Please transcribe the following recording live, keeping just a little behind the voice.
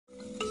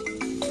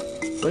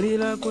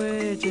Walila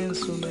kweche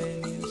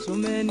nsumeni,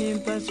 sumeni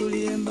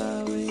mpasulie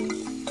mbawe,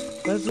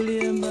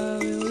 pasulie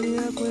mbawe,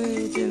 walila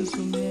kweche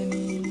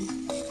nsumeni.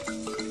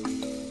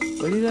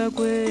 Walila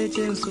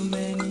kweche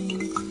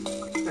nsumeni,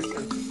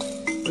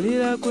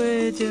 walila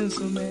kweche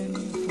nsumeni,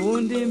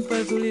 fundi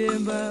mpasulie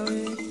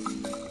mbawe,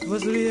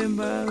 pasulie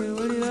mbawe,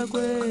 walila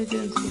kweche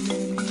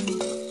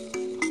nsumeni.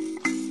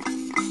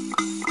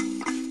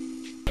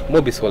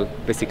 Mobisol,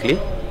 basically.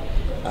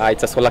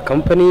 It's a solar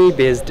company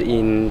based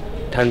in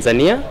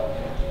Tanzania,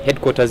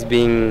 headquarters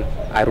being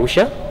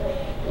Arusha.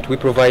 We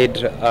provide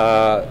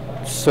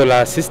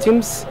solar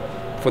systems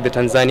for the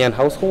Tanzanian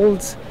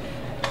households,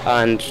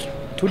 and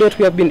to date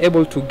we have been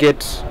able to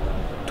get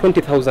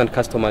 20,000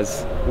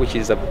 customers, which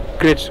is a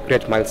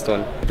great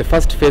milestone. The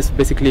first phase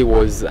basically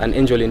was an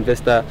angel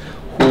investor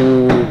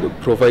who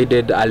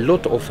provided a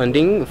lot of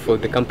funding for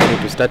the company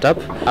to start up.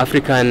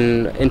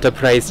 African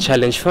Enterprise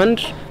Challenge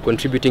Fund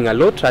contributing a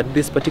lot at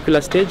this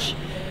particular stage,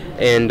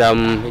 and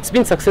it's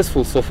been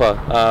successful so far.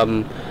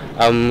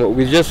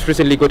 We just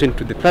recently got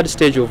into the third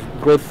stage of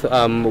growth,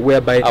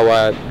 whereby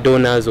our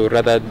donors, or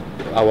rather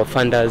our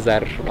funders,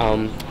 are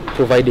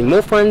providing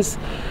more funds.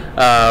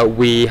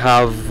 We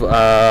have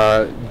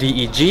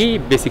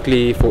DEG,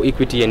 basically for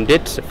equity and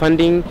debt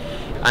funding,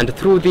 and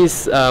through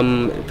this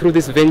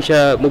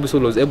venture,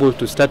 Mobisol was able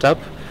to start up,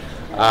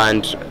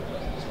 and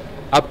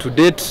up to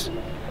date,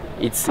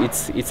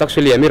 it's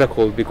actually a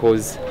miracle,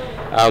 because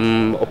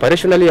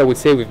operationally, I would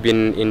say we've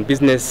been in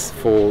business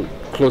for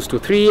close to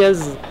 3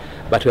 years,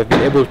 but we have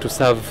been able to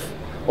serve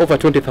over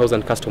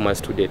 20,000 customers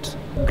to date.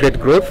 Great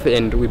growth,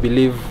 and we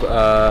believe we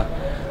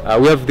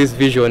have this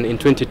vision in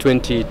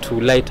 2020 to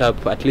light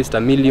up at least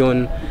a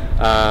million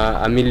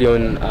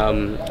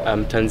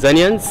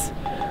Tanzanians,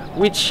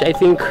 which I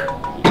think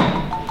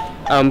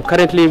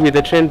currently with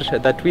the trend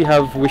that we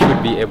have, we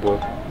should be able.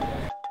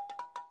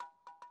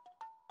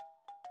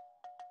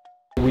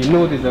 We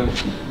know there's a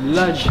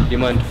large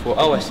demand for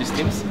our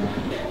systems.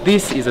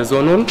 This is a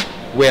zonal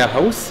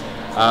warehouse,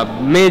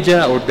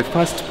 major, or the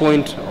first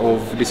point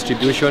of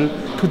distribution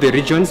to the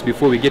regions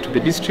before we get to the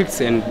districts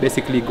and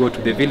basically go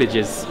to the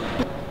villages.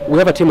 We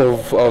have a team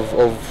of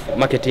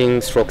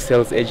marketing stroke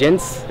sales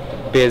agents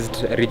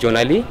based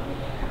regionally.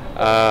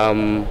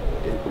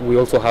 We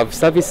also have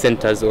service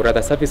centers, or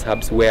rather service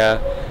hubs, where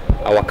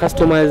our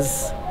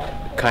customers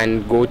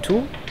can go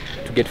to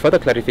get further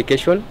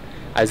clarification,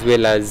 as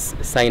well as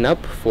sign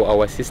up for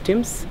our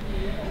systems.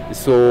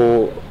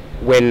 So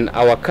when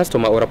our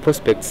customer or a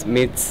prospect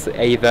meets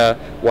either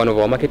one of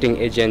our marketing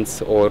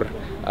agents, or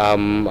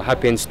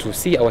happens to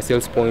see our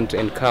sales point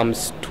and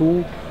comes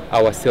to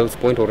our sales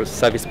point or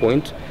service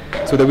point,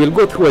 so they will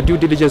go through a due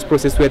diligence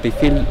process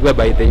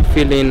whereby they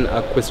fill in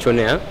a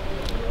questionnaire.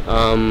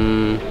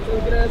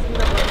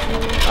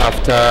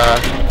 After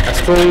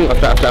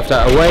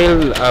a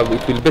while,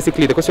 it will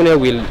basically, the questionnaire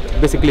will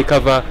basically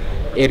cover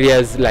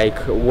areas like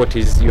what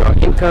is your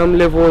income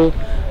level,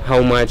 how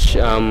much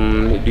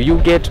do you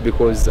get,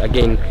 because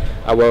again,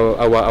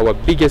 our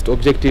biggest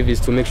objective is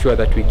to make sure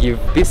that we give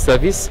this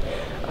service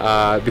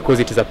because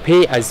it is a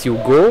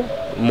pay-as-you-go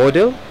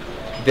model.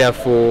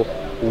 Therefore,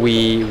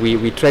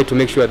 we try to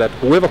make sure that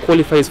whoever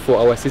qualifies for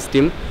our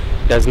system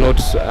does not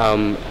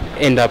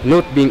end up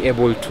not being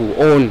able to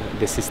own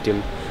the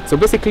system. So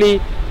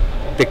basically,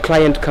 the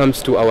client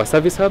comes to our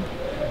service hub,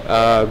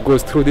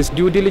 goes through this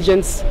due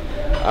diligence.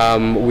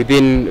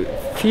 Within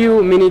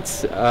few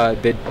minutes,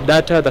 the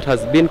data that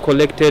has been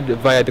collected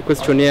via the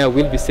questionnaire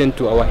will be sent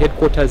to our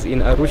headquarters in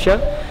Arusha,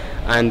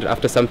 and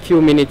after some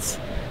few minutes,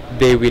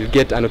 they will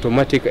get an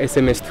automatic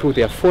SMS through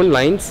their phone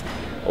lines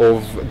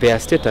of their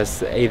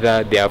status.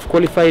 Either they have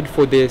qualified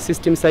for the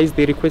system size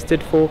they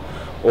requested for,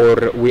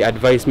 or we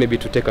advise maybe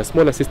to take a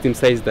smaller system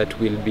size that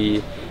will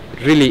be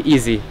really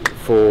easy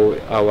for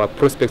our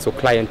prospects or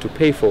client to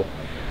pay for.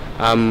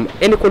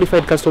 Any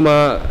qualified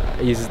customer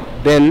is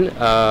then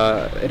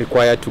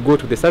required to go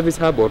to the service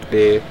hub or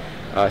the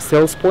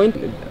sales point.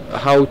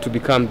 How to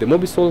become the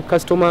Mobisol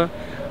customer,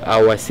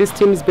 our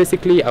systems,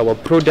 basically our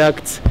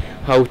products,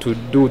 how to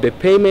do the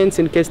payments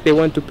in case they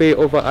want to pay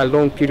over a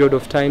long period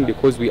of time,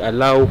 because we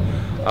allow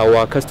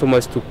our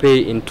customers to pay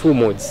in two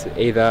modes.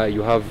 Either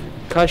you have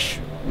cash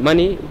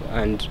money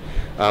and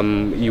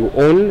you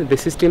own the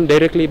system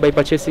directly by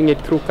purchasing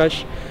it through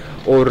cash,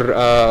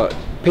 or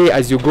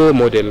pay-as-you-go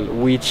model,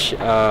 which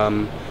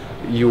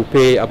you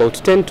pay about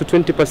 10 to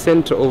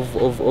 20%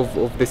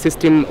 of the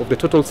system, of the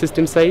total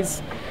system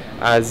size,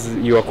 as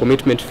your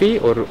commitment fee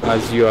or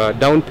as your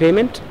down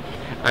payment,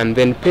 and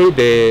then pay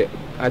the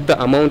other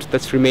amount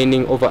that's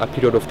remaining over a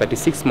period of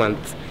 36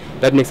 months.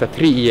 That makes a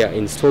 3-year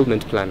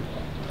installment plan.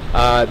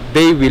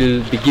 They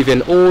will be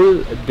given all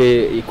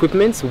the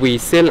equipments. We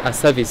sell a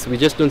service. We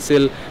just don't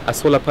sell a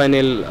solar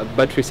panel, a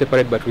battery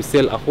separate, but we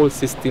sell a whole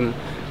system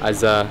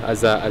as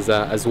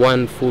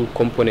one full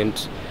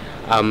component.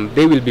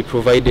 They will be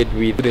provided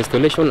with the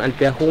installation at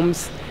their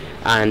homes,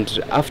 and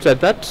after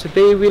that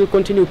they will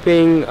continue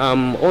paying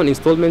on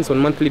installments on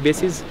monthly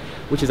basis,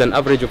 which is an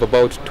average of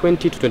about $20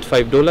 to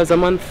 $25 a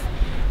month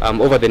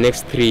over the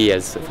next 3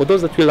 years. For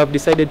those that will have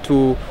decided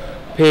to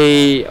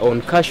pay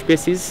on cash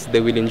basis, they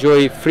will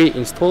enjoy free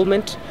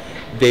installment.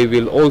 They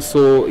will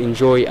also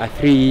enjoy a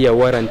 3-year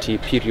warranty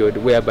period,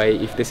 whereby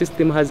if the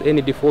system has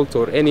any defaults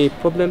or any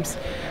problems,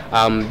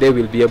 they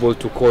will be able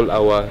to call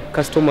our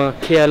customer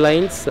care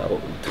lines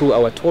through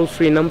our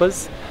toll-free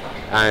numbers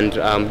and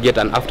get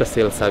an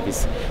after-sale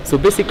service. So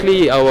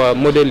basically our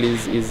model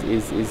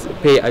is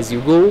pay as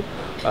you go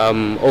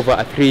over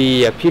a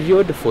 3-year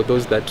period for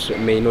those that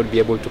may not be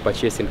able to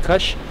purchase in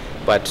cash,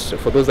 but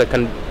for those that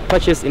can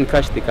purchase in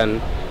cash, they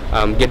can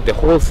get the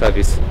whole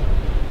service.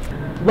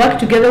 Work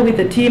together with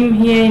the team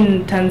here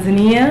in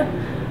Tanzania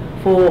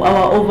for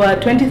our over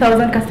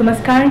 20,000 customers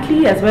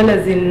currently, as well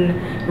as in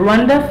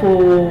Rwanda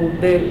for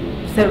the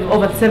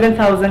over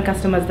 7,000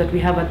 customers that we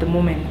have at the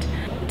moment.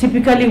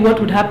 Typically what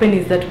would happen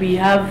is that we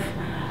have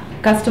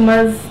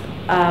customers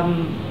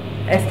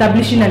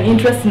establishing an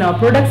interest in our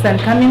products and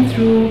coming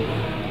through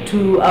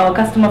to our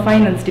customer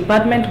finance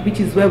department,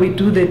 which is where we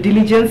do the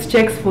diligence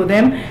checks for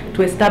them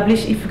to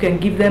establish if we can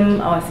give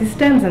them our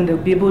systems, and they'll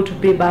be able to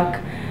pay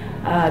back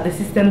the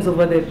systems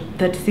over the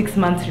 36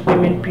 months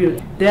repayment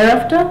period.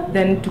 Thereafter,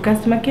 then to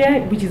customer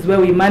care, which is where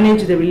we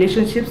manage the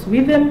relationships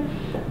with them.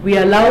 We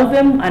allow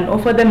them and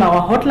offer them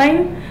our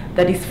hotline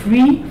that is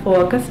free for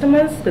our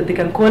customers, that they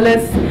can call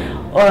us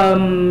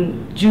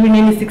during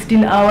any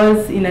 16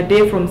 hours in a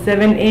day from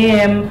 7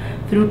 a.m.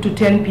 through to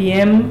 10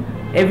 p.m.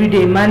 every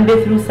day,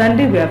 Monday through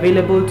Sunday. We are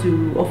available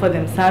to offer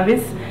them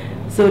service.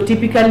 So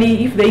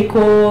typically if they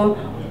call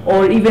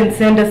or even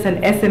send us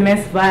an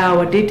SMS via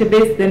our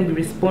database, then we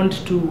respond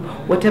to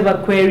whatever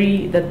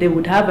query that they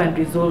would have and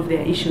resolve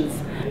their issues.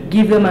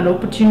 Give them an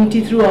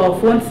opportunity through our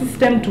phone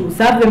system to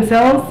serve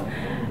themselves,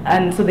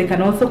 and so they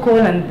can also call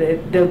and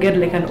they'll get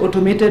like an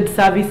automated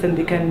service and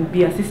they can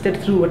be assisted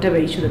through whatever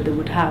issue that they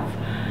would have.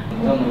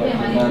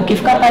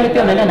 Ukifika pale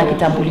pia unaenda na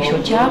kitambulisho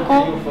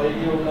chako.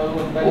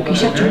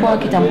 Ukishachukua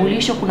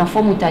kitambulisho kuna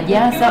fomu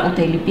utajaza,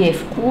 utailipia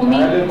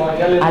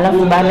 10,000,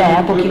 alafu baada ya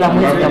hapo kila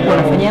mwezi utakuwa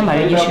unafanya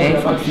marejesho ya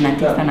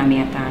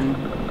 59,500.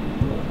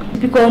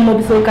 Typical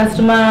Mobisol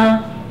customer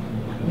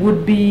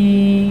would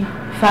be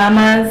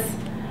farmers,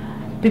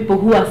 people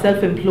who are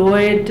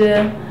self-employed,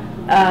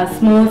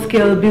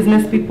 small-scale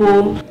business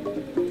people.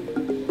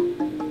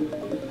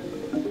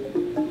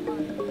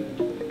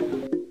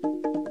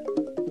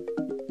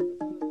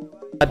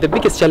 The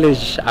biggest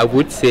challenge, I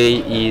would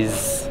say,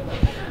 is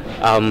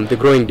the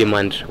growing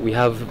demand. We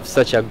have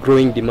such a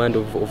growing demand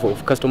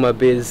of customer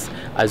base,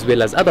 as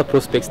well as other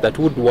prospects that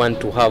would want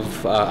to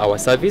have our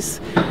service.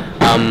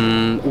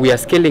 We are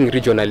scaling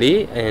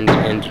regionally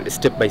and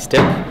step by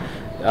step.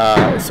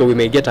 So we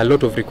may get a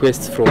lot of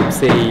requests from,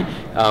 say,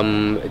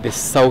 the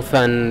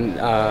southern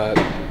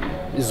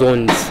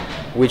zones,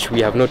 which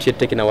we have not yet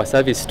taken our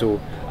service to.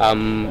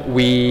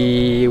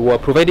 We were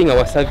providing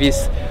our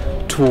service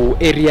to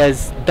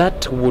areas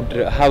that would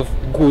have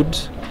good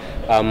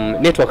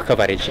network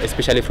coverage,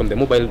 especially from the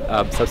mobile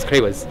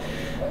subscribers.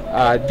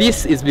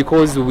 This is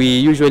because we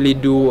usually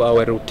do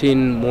our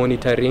routine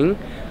monitoring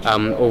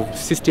of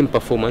system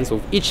performance,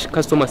 of each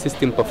customer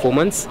system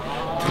performance,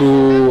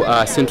 through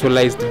a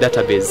centralized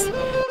database.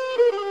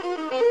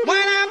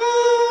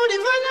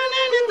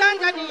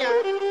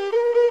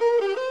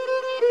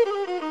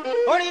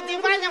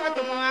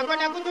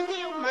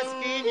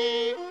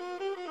 Tanzania